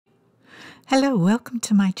Hello, welcome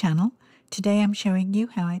to my channel. Today I'm showing you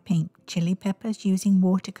how I paint chili peppers using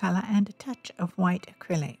watercolor and a touch of white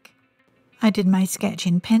acrylic. I did my sketch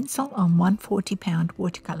in pencil on 140-pound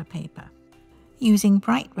watercolor paper. Using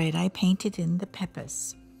bright red, I painted in the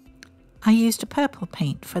peppers. I used a purple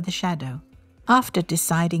paint for the shadow. After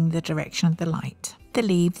deciding the direction of the light, the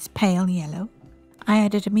leaves pale yellow. I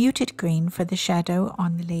added a muted green for the shadow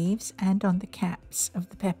on the leaves and on the caps of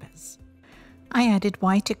the peppers. I added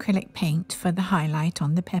white acrylic paint for the highlight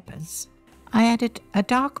on the peppers. I added a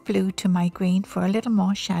dark blue to my green for a little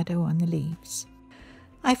more shadow on the leaves.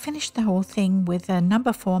 I finished the whole thing with a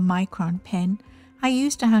number 4 micron pen. I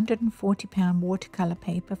used 140-pound watercolor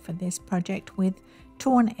paper for this project with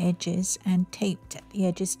torn edges and taped at the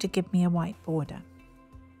edges to give me a white border.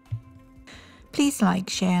 Please like,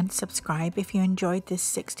 share and subscribe if you enjoyed this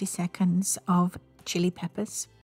 60 seconds of chili peppers.